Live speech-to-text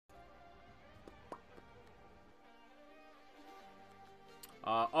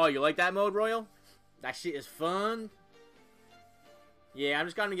Oh, you like that mode, Royal? That shit is fun. Yeah, I'm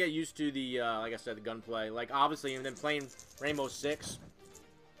just gonna get used to the, like I said, the gunplay. Like, obviously, and then playing Rainbow Six,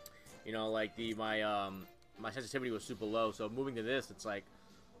 you know, like, my sensitivity was super low, so moving to this, it's like,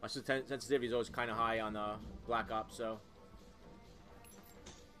 my sensitivity is always kind of high on, Black Ops, so.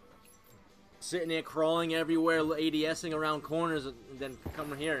 Sitting there crawling everywhere, ADSing around corners, and then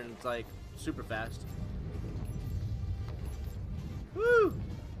coming here, and it's like, super fast. Woo!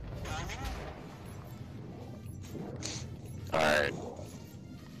 Alright.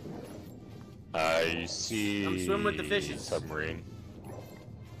 You see... I'm swimming with the fishes. Submarine.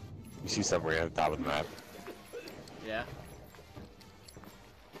 You see submarine at the top of the map. Yeah.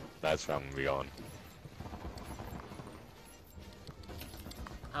 That's where I'm gonna be going.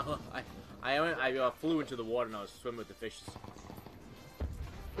 I flew into the water and I was swimming with the fishes.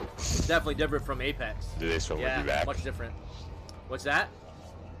 It's definitely different from Apex. Do they swim with you back? Much different. What's that?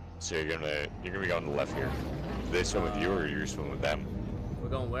 So you're gonna be going to the left here. Do they swim with you or you're swimming with them? We're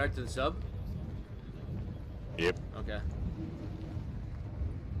going where? To the sub? Yep. Okay.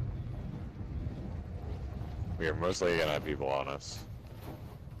 We are mostly gonna have people on us.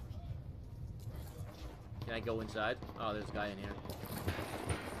 Can I go inside? Oh, there's a guy in here.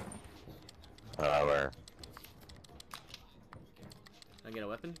 Where? Can I get a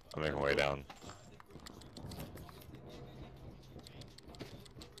weapon? I'm making my way down.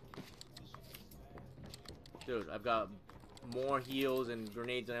 Dude, I've got more heals and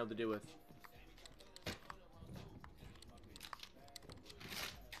grenades than I have to do with.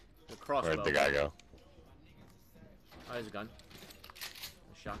 The crossbow. Where'd the guy go? Oh, there's a gun.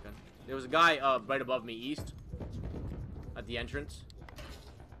 A shotgun. There was a guy right above me, east. At the entrance.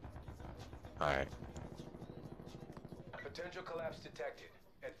 Alright. Potential collapse detected.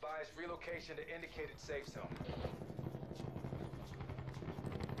 Advise relocation to indicated safe zone.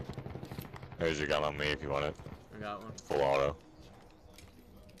 There's your gun on me if you want it. I got one. Full auto.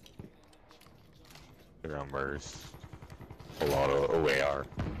 They're on burst. Full auto OAR. There's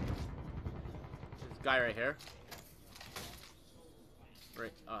a guy right here.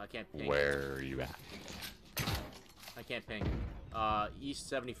 Right. I can't ping. Where are you at? I can't ping. East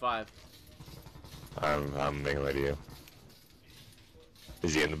 75. I'm making way to you.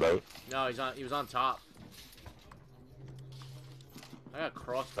 Is he in the boat? No, he was on top. I got a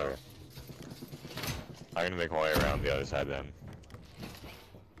crossbow. Okay. I'm gonna make my way around the other side then.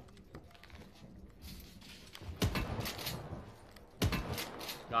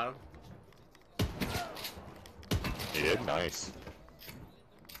 Got him. You did? Nice.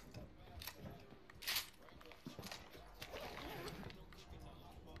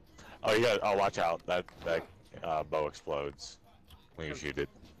 Oh, you got. Oh, watch out! That bow explodes when you shoot it.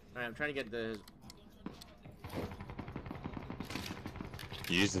 All right, I'm trying to get the.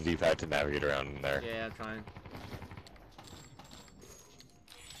 You use the D-pad to navigate around in there. Yeah, I'm trying.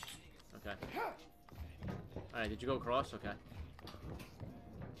 Okay. All right, did you go across? Okay.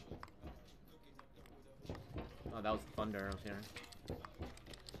 Oh, that was thunder I was hearing.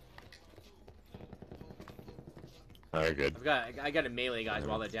 Alright, good. I got to melee guys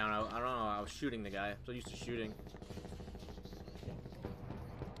while they're down. I don't know. I was shooting the guy. I'm so used to shooting.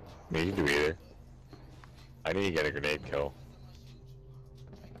 Me, you can do either. I need to get a grenade kill.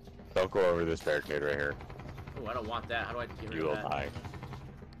 Don't go over this barricade right here. Oh, I don't want that. How do I get rid You will of that? die.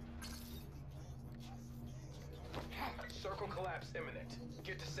 Circle collapse imminent.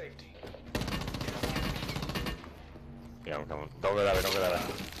 Get to safety. Yeah, I'm coming. Don't go that way, don't go that way.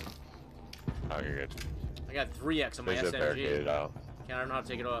 Oh, you're good. I got 3x on my There's a barricaded SMG. out. I don't know how to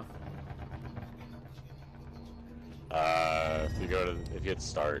take it off. If you hit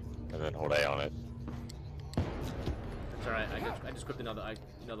start and then hold A on it. It's alright. I just equipped another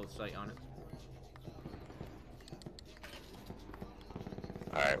sight on it.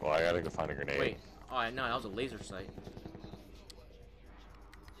 Alright, well I gotta go find a grenade. Wait. Oh no, that was a laser sight.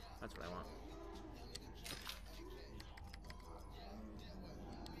 That's what I want.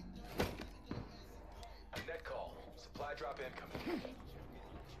 Net call. Supply drop incoming.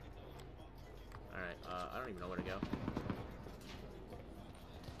 Alright, I don't even know where to go.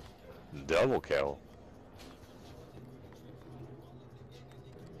 Double kill.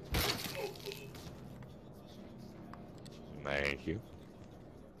 Thank you.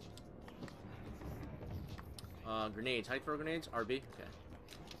 Grenades. How do you throw grenades? RB? Okay.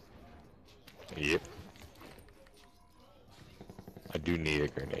 Yep. I do need a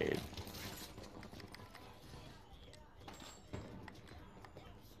grenade.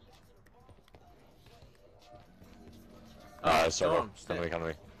 Storm. Come to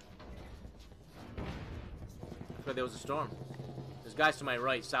me. I thought there was a storm. There's guys to my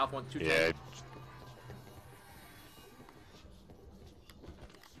right, south 1, 2. Yeah.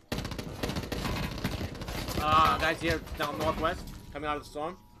 Guys here down northwest, coming out of the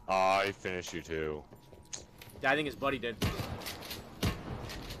storm. Oh, I finished you too. Yeah, I think his buddy did.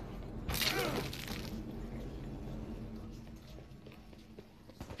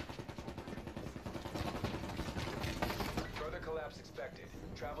 Further collapse expected.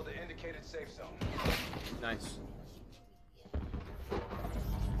 Travel to indicated safe zone. Nice.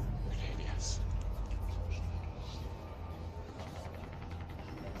 Yes.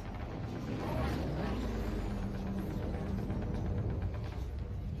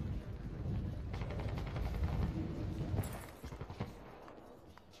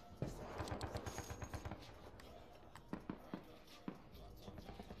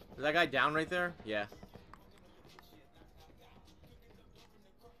 Is that guy down right there? Yeah.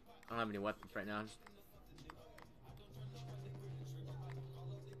 I don't have any weapons right now.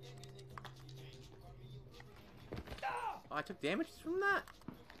 Oh, I took damage from that?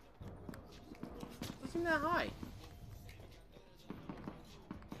 It doesn't seem that high.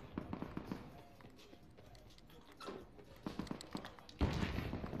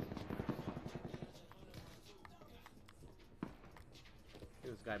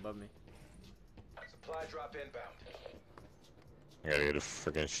 This guy above me. Supply drop inbound. I gotta get a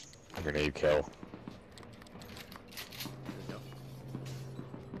freaking grenade kill. There we go.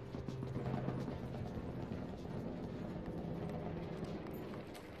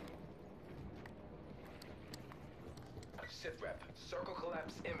 Sit rep. Circle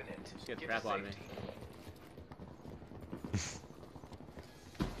collapse imminent. Just get the Get crap to out of me. safety.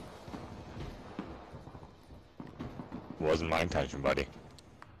 Wasn't my intention, buddy.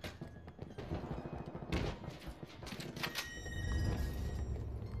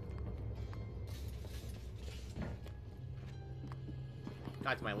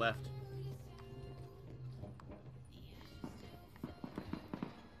 Guy to my left.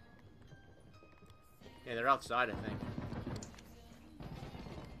 Yeah, they're outside, I think.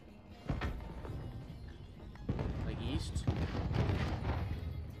 Like east.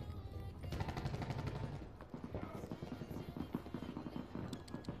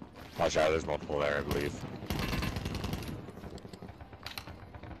 Watch out, there's multiple there, I believe.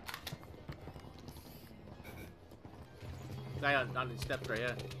 Guy on the steps right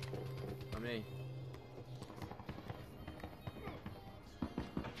here. On me.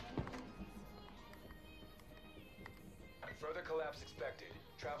 Further collapse expected.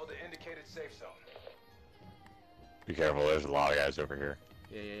 Travel to indicated safe zone. Be careful, there's a lot of guys over here.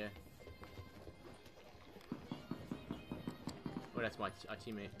 Yeah. Oh, that's my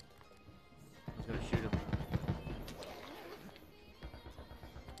teammate. I was gonna shoot him.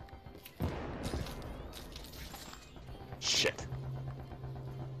 Shit.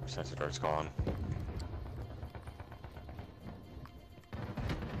 Sensor door's gone.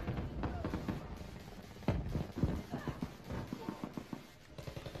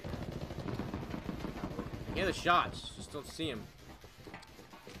 I hear the shots, just don't see him.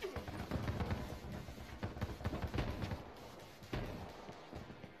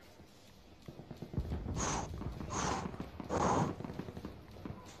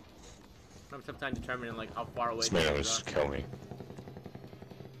 I'm sometimes determining like how far away This man things was are. kill me.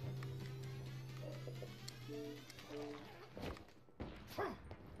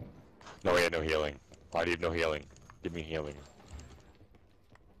 No, he had no healing. Why do you have no healing? Give me healing.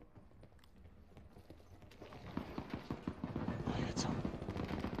 I get some.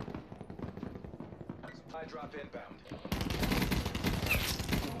 Supply drop inbound.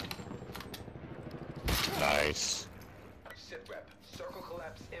 Nice. Sit rep. Circle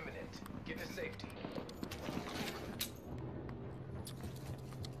collapse imminent. Get to safety.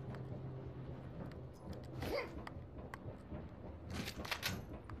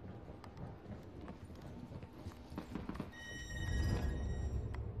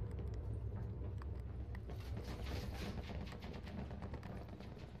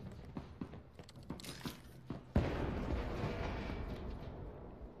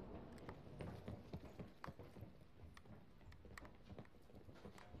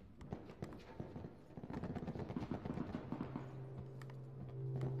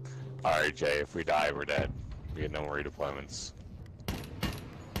 Alright, Jay, if we die, we're dead. We get no more redeployments.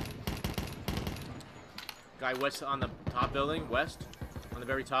 Guy west on the top building, west, on the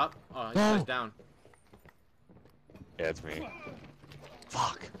very top. Oh, this guy's down. Yeah, it's me.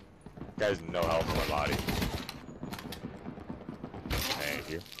 Fuck. Guy's no health in my body. Thank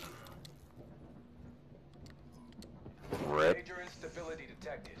you. Rip. Major instability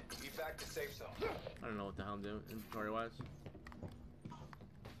detected. Evac to safe zone. I don't know what the hell I'm doing inventory-wise.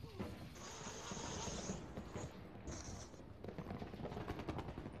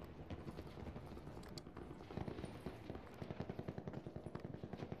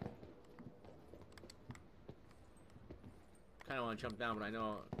 want to jump down, but I know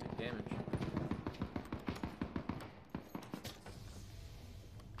I'll take damage.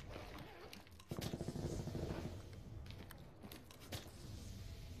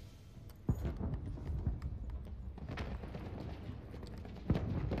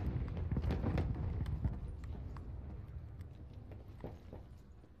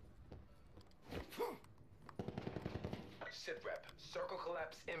 Sit rep. Circle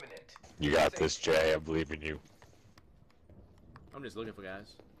collapse imminent. You got this, Jay. I believe in you. I'm just looking for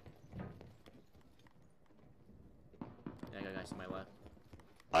guys. Yeah, I got guys to my left.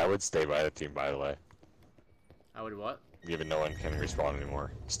 I would stay by the team, by the way. I would what? Even no one can respawn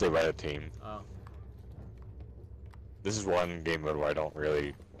anymore. Stay by the team. Oh. This is one game mode where I don't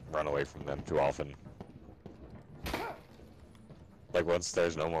really run away from them too often. Like, once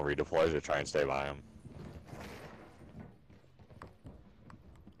there's no more redeploys, I try and stay by them.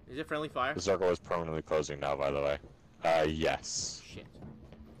 Is it friendly fire? The circle is permanently closing now, by the way. Yes. Shit.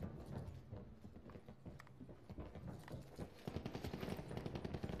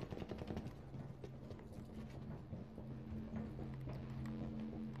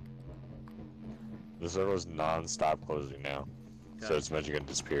 The circle is non-stop closing now. Okay. So it's eventually gonna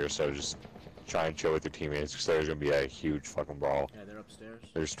disappear, so just try and chill with your teammates, because there's gonna be a huge fucking brawl. Yeah, they're upstairs.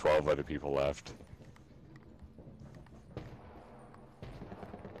 There's 12 other people left.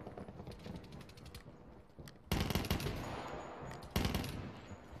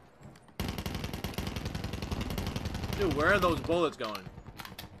 Dude, where are those bullets going?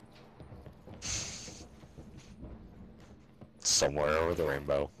 Somewhere over the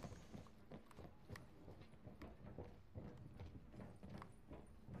rainbow.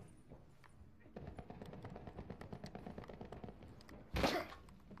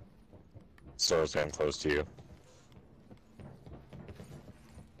 Store's getting close to you.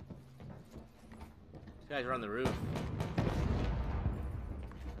 These guys are on the roof.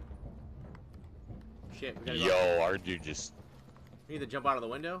 Shit, we gotta go. Yo, our dude just... We need to jump out of the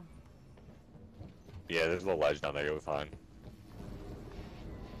window? Yeah, there's a little ledge down there, you'll be fine.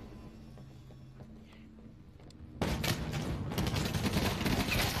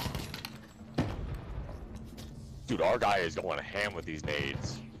 Dude, our guy is going ham with these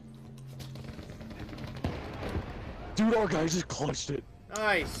nades. Dude, our guy just clutched it.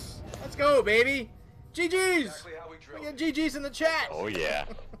 Nice. Let's go, baby. GG's. Exactly how we We drilled got it. GG's in the chat. Oh, yeah.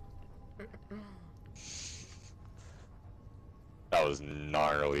 That was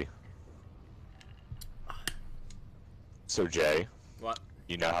gnarly. So, Jay. What?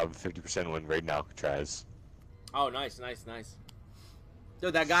 You now have a 50% win rate in Alcatraz. Oh, nice, nice, nice.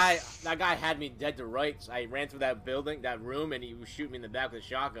 Dude, that guy had me dead to rights. I ran through that building, that room, and he was shooting me in the back with a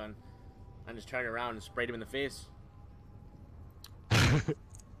shotgun. I just turned around and sprayed him in the face.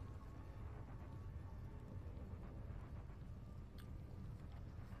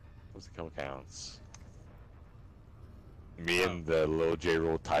 What's the kill counts? Me and the little J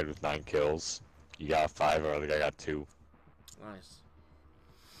Rule tied with 9 kills. You got 5, or the guy got 2. Nice.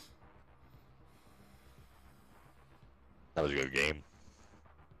 That was a good game.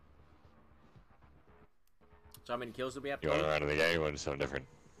 So how many kills did we have? You want to run in the game? You want to do something different?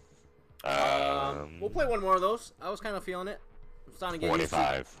 We'll play one more of those. I was kind of feeling it. I'm starting to get used to it.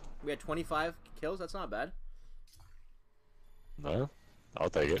 25. We had 25 kills. That's not bad. No, I'll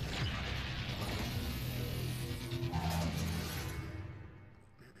take it.